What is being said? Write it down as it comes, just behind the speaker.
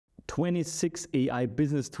26 AI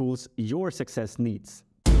business tools your success needs.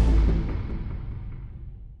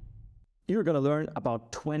 You're going to learn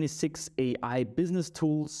about 26 AI business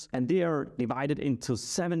tools, and they are divided into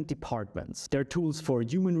 7 departments. They're tools for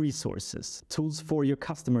human resources, tools for your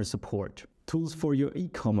customer support, tools for your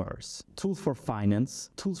e-commerce, tools for finance,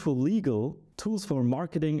 tools for legal, tools for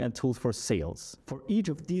marketing, and tools for sales. For each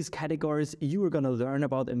of these categories, you are going to learn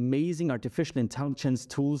about amazing artificial intelligence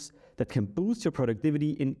tools that can boost your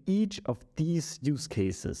productivity in each of these use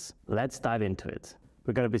cases. Let's dive into it.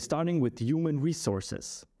 We're going to be starting with human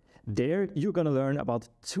resources. There, you're going to learn about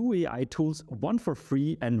 2 AI tools, one for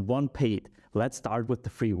free and one paid. Let's start with the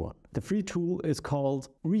free one. The free tool is called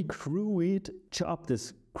Recruit Job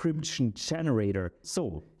Description Generator.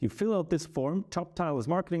 So you fill out this form, job title is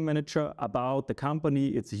marketing manager, about the company,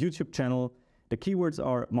 it's a YouTube channel. The keywords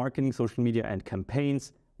are marketing, social media, and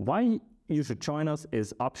campaigns. Why you should join us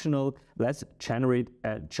is optional. Let's generate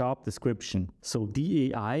a job description. So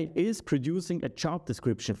the AI is producing a job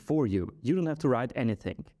description for you. You don't have to write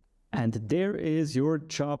anything. And there is your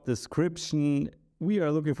job description. We are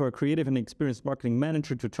looking for a creative and experienced marketing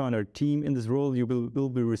manager to join our team. In this role, you will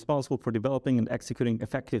be responsible for developing and executing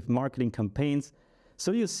effective marketing campaigns.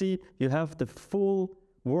 So you see, you have the full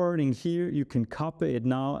wording here. You can copy it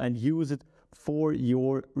now and use it for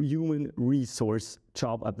your human resource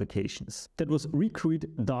job applications. That was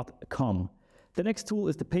recruit.com. The next tool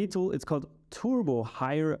is the paid tool. It's called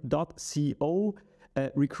turbohire.co. A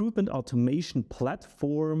recruitment automation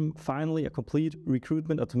platform, finally a complete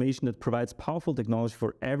recruitment automation that provides powerful technology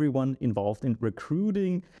for everyone involved in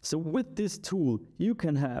recruiting. So with this tool, you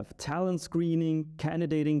can have talent screening,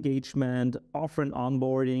 candidate engagement, offer and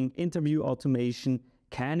onboarding, interview automation,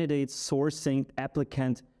 candidate sourcing,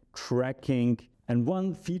 applicant tracking. And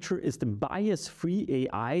one feature is the bias-free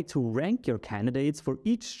AI to rank your candidates for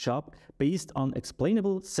each job based on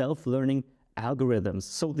explainable self-learning algorithms.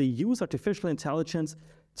 So they use artificial intelligence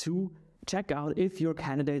to check out if your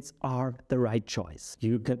candidates are the right choice.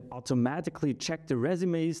 You can automatically check the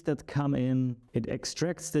resumes that come in. It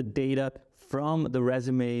extracts the data from the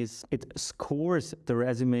resumes. It scores the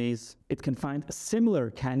resumes. It can find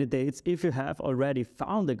similar candidates if you have already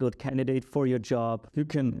found a good candidate for your job. You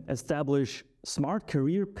can establish smart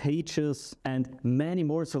career pages and many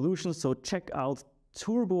more solutions. So check out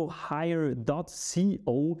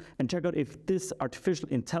turbohire.co and check out if this artificial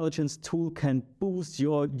intelligence tool can boost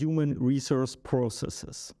your human resource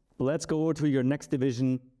processes. Let's go to your next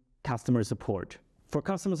division, customer support. For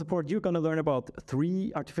customer support, you're going to learn about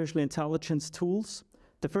 3 artificial intelligence tools.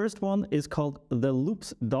 The first one is called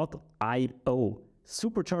theloops.io.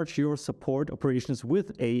 Supercharge your support operations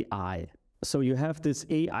with AI. So you have this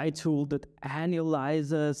AI tool that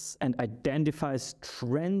analyzes and identifies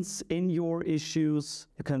trends in your issues.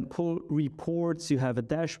 You can pull reports. You have a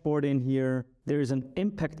dashboard in here. There is an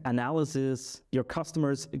impact analysis. Your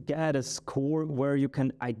customers get a score where you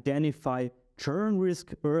can identify churn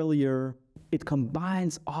risk earlier. It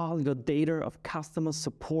combines all your data of customer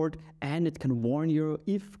support, and it can warn you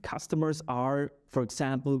if customers are, for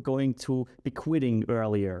example, going to be quitting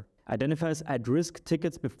earlier. Identifies at-risk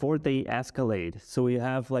tickets before they escalate. So you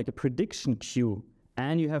have like a prediction queue,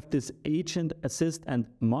 and you have this agent assist and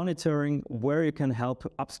monitoring where you can help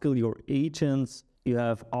upskill your agents. You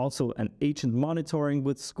have also an agent monitoring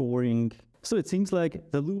with scoring. So it seems like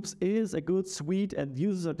The Loops is a good suite and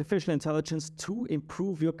uses artificial intelligence to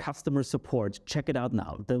improve your customer support. Check it out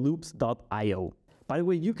now, theloops.io. By the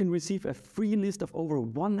way, you can receive a free list of over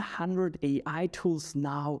 100 AI tools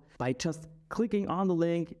now by just clicking on the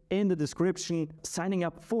link in the description, signing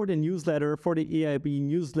up for the newsletter, for the AIB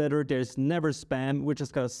newsletter. There's never spam. We're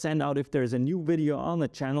just gonna send out if there's a new video on the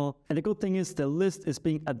channel. And the good thing is the list is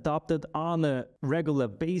being adopted on a regular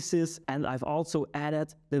basis. And I've also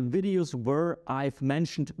added the videos where I've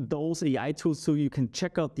mentioned those AI tools, so you can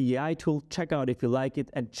check out the AI tool, check out if you like it,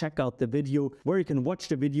 and check out the video where you can watch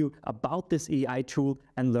the video about this AI tool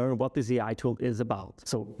and learn what this AI tool is about.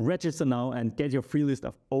 So register now and get your free list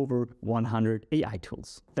of over 100 AI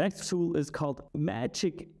tools. The next tool is called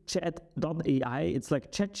MagicChat.ai. It's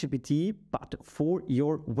like ChatGPT, but for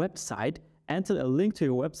your website. Enter a link to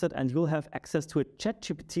your website and you'll have access to a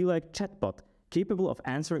ChatGPT-like chatbot capable of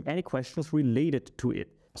answering any questions related to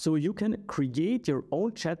it. So you can create your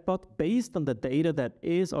own chatbot based on the data that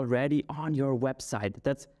is already on your website.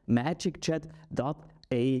 That's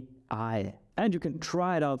MagicChat.ai. And you can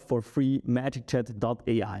try it out for free,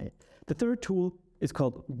 MagicChat.ai. The third tool is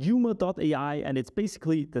called Yuma.ai, and it's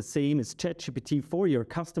basically the same as ChatGPT for your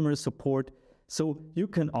customer support. So you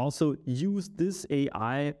can also use this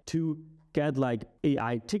AI to get like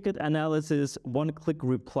AI ticket analysis, one-click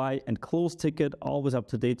reply and close ticket, always up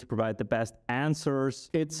to date to provide the best answers.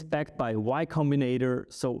 It's backed by Y Combinator,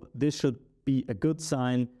 so this should be a good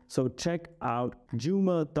sign. So check out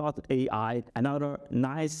Joomla.ai, another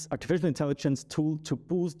nice artificial intelligence tool to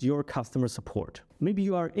boost your customer support. Maybe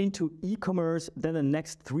you are into e-commerce, then the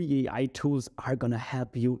next 3 AI tools are gonna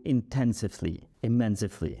help you immensely.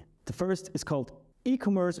 The first is called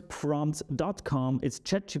ecommerceprompts.com. It's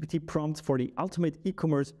ChatGPT prompts for the ultimate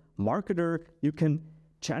e-commerce marketer. You can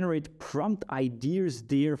generate prompt ideas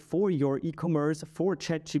there for your e-commerce for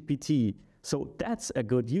ChatGPT. So that's a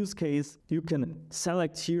good use case. You can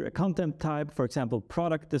select here a content type, for example,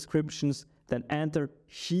 product descriptions, then enter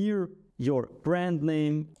here your brand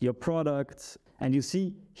name, your product, and you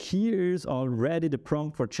see here's already the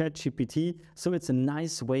prompt for ChatGPT. So it's a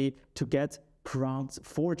nice way to get prompts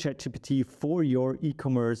for ChatGPT for your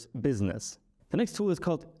e-commerce business. The next tool is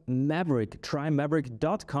called Maverick. Try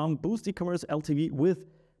Maverick.com. Boost e-commerce LTV with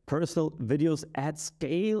personal videos at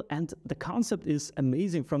scale. And the concept is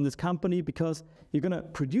amazing from this company because you're gonna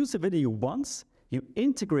produce a video once, you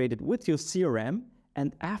integrate it with your CRM,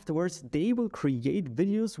 and afterwards they will create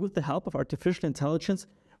videos with the help of artificial intelligence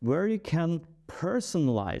where you can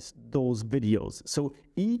personalize those videos. So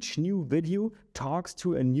each new video talks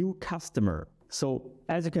to a new customer. So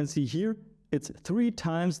as you can see here, it's 3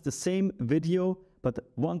 times the same video, but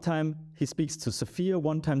one time he speaks to Sophia,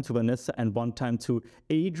 one time to Vanessa, and one time to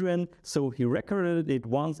Adrian. So he recorded it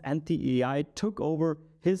once and the AI took over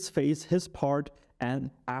his face, his part, and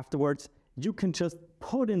afterwards you can just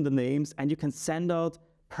put in the names and you can send out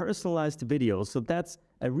personalized videos. So that's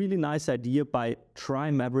a really nice idea by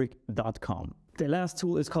trymaverick.com. The last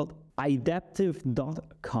tool is called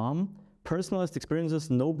idaptive.com. Personalized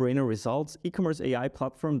experiences, no-brainer results, e-commerce AI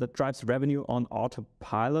platform that drives revenue on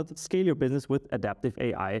autopilot. Scale your business with adaptive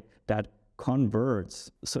AI that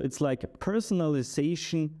converts. So it's like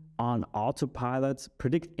personalization on autopilot,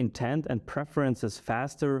 predict intent and preferences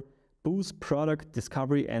faster, boost product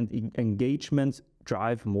discovery and engagement,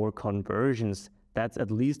 drive more conversions. That's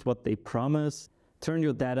at least what they promise. Turn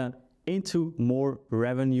your data into more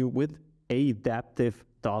revenue with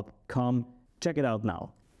adaptive.com. Check it out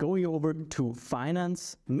now. Going over to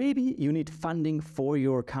finance, maybe you need funding for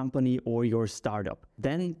your company or your startup.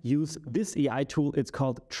 Then use this AI tool. It's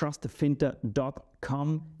called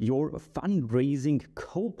trustfinta.com, your fundraising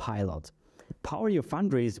co-pilot. Power your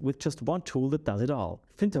fundraise with just one tool that does it all.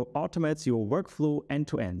 Finta automates your workflow end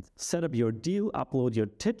to end. Set up your deal, upload your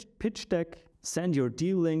pitch deck, send your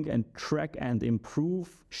deal link and track and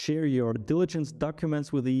improve. Share your diligence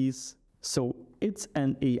documents with ease. So it's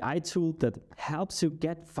an AI tool that helps you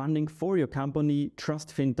get funding for your company,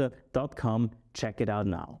 trustfinta.com. Check it out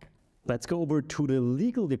now. Let's go over to the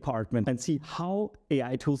legal department and see how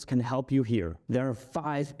AI tools can help you here. There are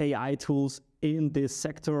 5 AI tools in this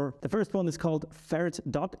sector. The first one is called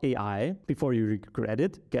Ferret.ai. Before you regret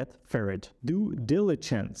it, get Ferret. Due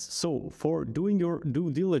diligence. So for doing your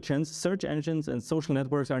due diligence, search engines and social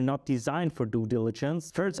networks are not designed for due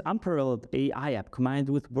diligence. Ferret's unparalleled AI app combined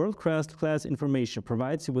with world-class information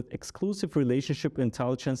provides you with exclusive relationship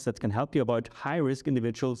intelligence that can help you avoid high-risk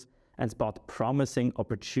individuals and spot promising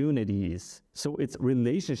opportunities. So it's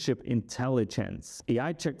relationship intelligence.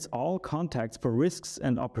 AI checks all contacts for risks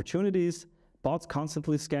and opportunities. Bots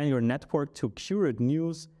constantly scan your network to curate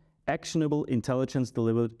news, actionable intelligence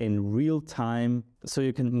delivered in real time. So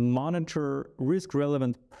you can monitor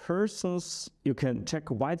risk-relevant persons. You can check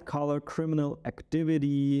white-collar criminal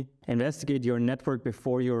activity, investigate your network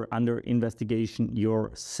before you're under investigation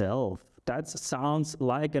yourself. That sounds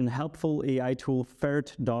like a helpful AI tool,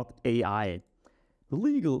 Ferret.ai.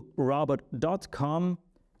 Legalrobot.com.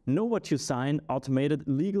 Know what you sign, automated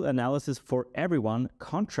legal analysis for everyone,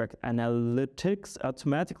 contract analytics,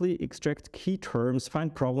 automatically extract key terms,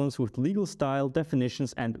 find problems with legal style,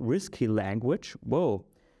 definitions, and risky language. Whoa.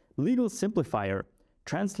 Legal simplifier.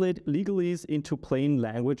 Translate legalese into plain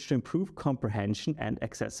language to improve comprehension and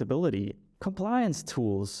accessibility. Compliance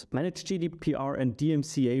tools, manage GDPR and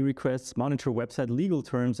DMCA requests, monitor website legal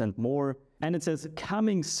terms and more. And it says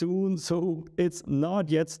coming soon, so it's not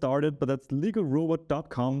yet started, but that's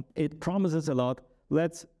legalrobot.com. It promises a lot.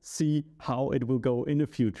 Let's see how it will go in the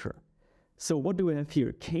future. So what do we have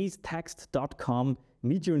here? Casetext.com,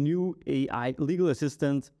 meet your new AI legal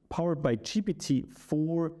assistant, powered by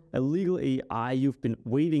GPT-4, a legal AI you've been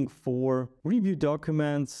waiting for. Review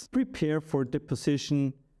documents, prepare for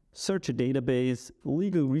deposition, search a database,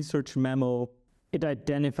 legal research memo. It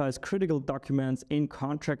identifies critical documents in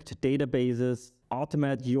contract databases,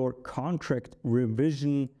 automate your contract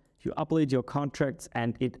revision, You upload your contracts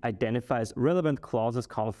and it identifies relevant clauses,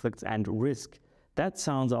 conflicts, and risk. That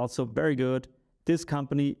sounds also very good. This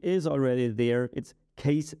company is already there. It's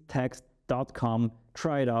casetext.com.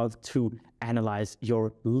 Try it out to analyze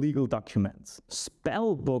your legal documents.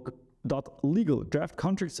 Spellbook.legal. Draft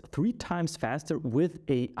contracts 3 times faster with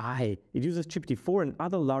AI. It uses GPT-4 and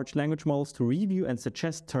other large language models to review and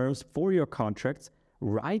suggest terms for your contracts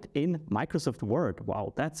right in Microsoft Word.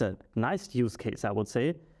 Wow, that's a nice use case, I would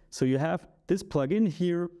say. So you have this plugin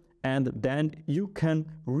here, and then you can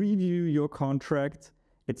review your contract.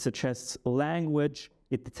 It suggests language.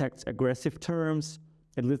 It detects aggressive terms.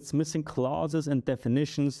 It lists missing clauses and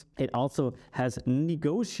definitions. It also has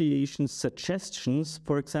negotiation suggestions,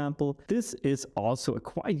 for example. This is also a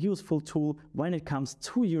quite useful tool when it comes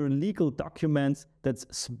to your legal documents. That's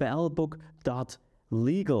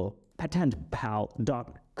spellbook.legal.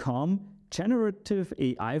 Patentpal.com. Generative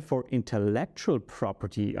AI for intellectual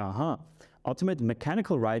property. Automate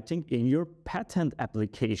mechanical writing in your patent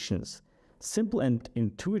applications. Simple and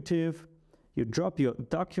intuitive. You drop your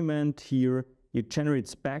document here. You generate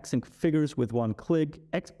specs and figures with one click,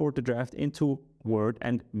 export the draft into Word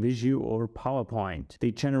and Visio or PowerPoint.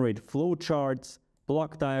 They generate flowcharts,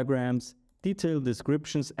 block diagrams, detailed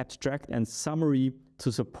descriptions, abstract and summary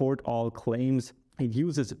to support all claims. It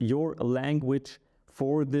uses your language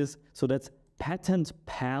for this. So that's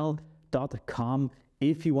patentpal.com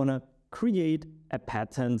if you want to create a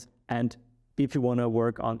patent and if you want to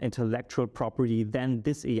work on intellectual property, then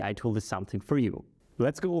this AI tool is something for you.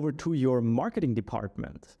 Let's go over to your marketing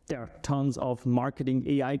department. There are tons of marketing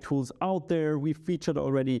AI tools out there. We've featured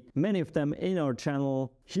already many of them in our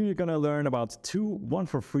channel. Here you're gonna learn about 2, one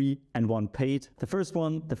for free and one paid. The first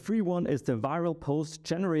one, the free one, is the Viral Post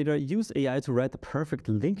Generator. Use AI to write the perfect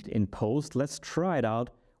LinkedIn post. Let's try it out.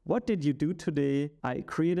 What did you do today? I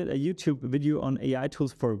created a YouTube video on AI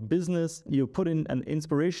tools for business. You put in an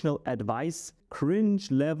inspirational advice, cringe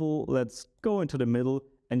level, let's go into the middle,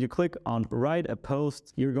 and you click on write a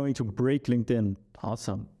post. You're going to break LinkedIn.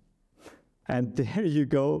 Awesome. And there you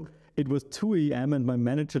go. It was 2 a.m. and my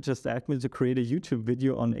manager just asked me to create a YouTube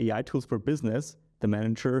video on AI tools for business. The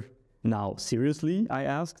manager, now, seriously? I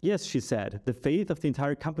asked. Yes, she said. The fate of the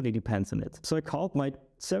entire company depends on it. So I called my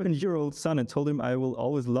 7-year-old son and told him I will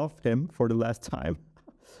always love him for the last time.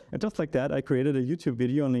 And just like that, I created a YouTube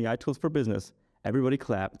video on AI tools for business. Everybody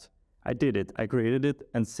clapped. I did it. I created it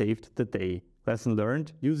and saved the day. Lesson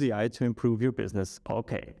learned, use AI to improve your business.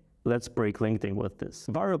 Okay, let's break LinkedIn with this.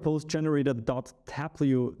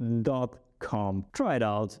 viralpostgenerator.taplio.com. Try it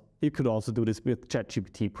out. You could also do this with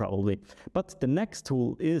ChatGPT probably. But the next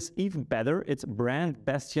tool is even better. It's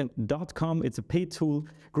brandbastion.com. It's a paid tool.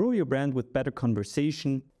 Grow your brand with better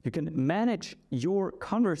conversation. You can manage your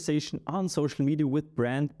conversation on social media with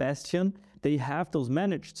Brand Bastion. They have those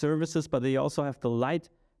managed services, but they also have the Lite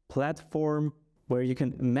platform where you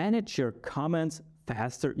can manage your comments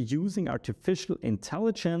faster using artificial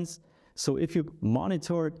intelligence. So if you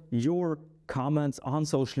monitor your comments on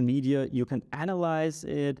social media, you can analyze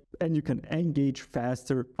it and you can engage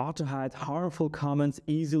faster, auto-hide harmful comments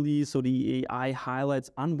easily, so the AI highlights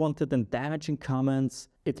unwanted and damaging comments.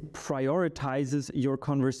 It prioritizes your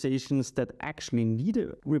conversations that actually need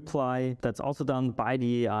a reply. That's also done by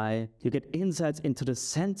the AI. You get insights into the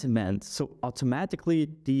sentiment. So automatically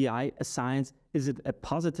the AI assigns, is it a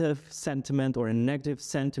positive sentiment or a negative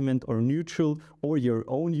sentiment or neutral or your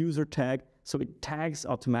own user tag. So it tags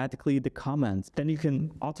automatically the comments. Then you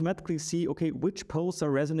can automatically see, okay, which posts are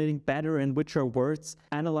resonating better and which are words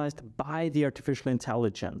analyzed by the artificial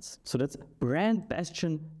intelligence. So that's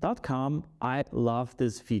brandbastion.com. I love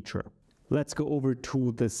this feature. Let's go over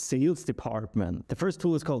to the sales department. The first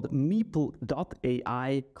tool is called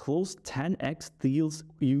Meeple.ai. Close 10x deals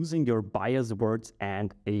using your buyer's words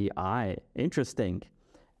and AI. Interesting.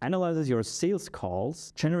 Analyzes your sales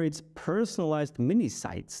calls, generates personalized mini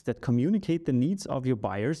sites that communicate the needs of your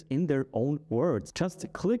buyers in their own words.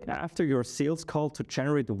 Just click after your sales call to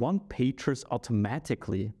generate one-pagers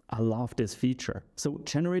automatically. I love this feature. So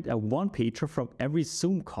generate a one-pager from every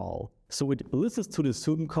Zoom call. So it listens to the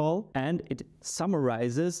Zoom call and it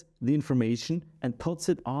summarizes the information and puts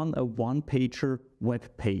it on a one-pager web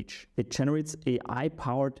page. It generates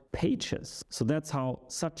AI-powered pages. So that's how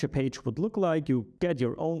such a page would look like. You get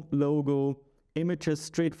your own logo, images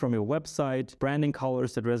straight from your website, branding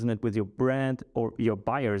colors that resonate with your brand or your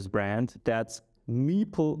buyer's brand. That's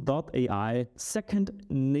Meeple.ai.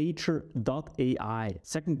 SecondNature.ai.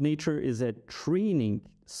 Second Nature is a training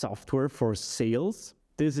software for sales.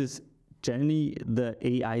 This is Jenny, the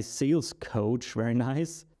AI sales coach, very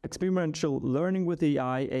nice. experiential learning with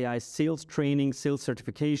AI, AI sales training, sales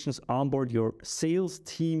certifications, onboard your sales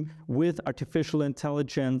team with artificial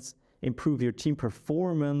intelligence, improve your team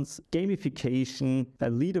performance, gamification, a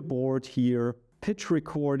leaderboard here, pitch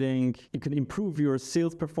recording. You can improve your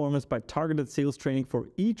sales performance by targeted sales training for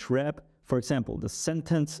each rep. For example, the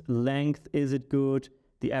sentence length, is it good?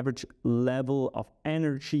 The average level of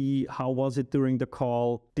energy, how was it during the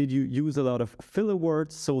call? Did you use a lot of filler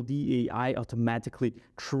words? So the AI automatically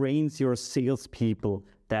trains your salespeople.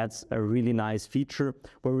 That's a really nice feature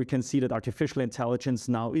where we can see that artificial intelligence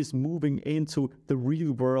now is moving into the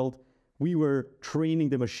real world. We were training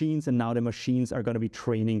the machines and now the machines are going to be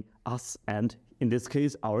training us and in this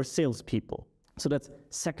case, our salespeople. So that's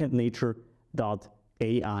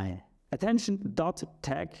secondnature.ai.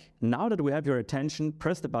 Attention.tech. Now that we have your attention,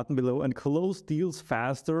 press the button below and close deals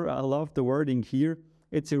faster. I love the wording here.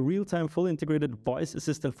 It's a real-time, fully integrated voice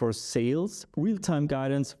assistant for sales, real-time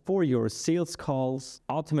guidance for your sales calls,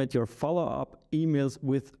 automate your follow-up emails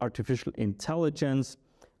with artificial intelligence.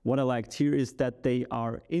 What I liked here is that they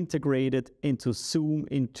are integrated into Zoom,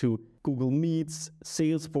 into Google Meets,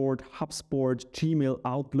 Salesforce, HubSpot, Gmail,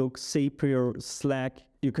 Outlook, Zapier, Slack.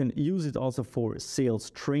 You can use it also for sales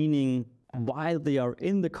training. While they are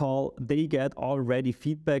in the call, they get already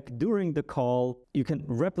feedback during the call. You can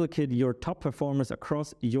replicate your top performance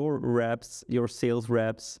across your reps, your sales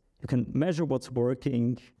reps. You can measure what's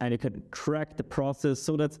working and you can track the process.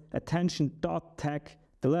 So that's attention.tech.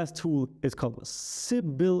 The last tool is called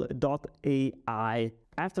Sibyl.ai.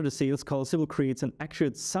 After the sales call, Sibyl creates an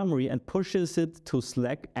accurate summary and pushes it to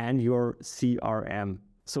Slack and your CRM.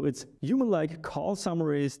 So it's human-like call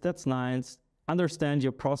summaries, that's nice. Understand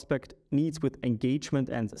your prospect needs with engagement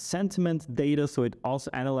and sentiment data, so it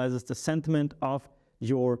also analyzes the sentiment of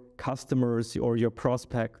your customers or your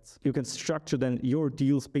prospects. You can structure then your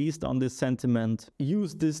deals based on this sentiment.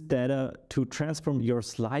 Use this data to transform your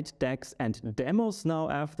slide decks and demos now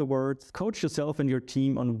afterwards. Coach yourself and your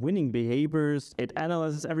team on winning behaviors. It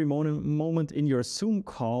analyzes every moment in your Zoom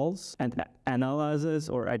calls and analyzes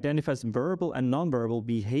or identifies verbal and nonverbal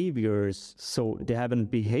behaviors. So they have a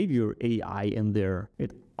behavior AI in there.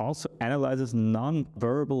 It also analyzes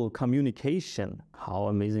non-verbal communication. How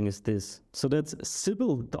amazing is this? So that's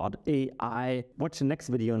Sibyl.ai. Watch the next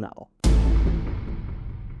video now.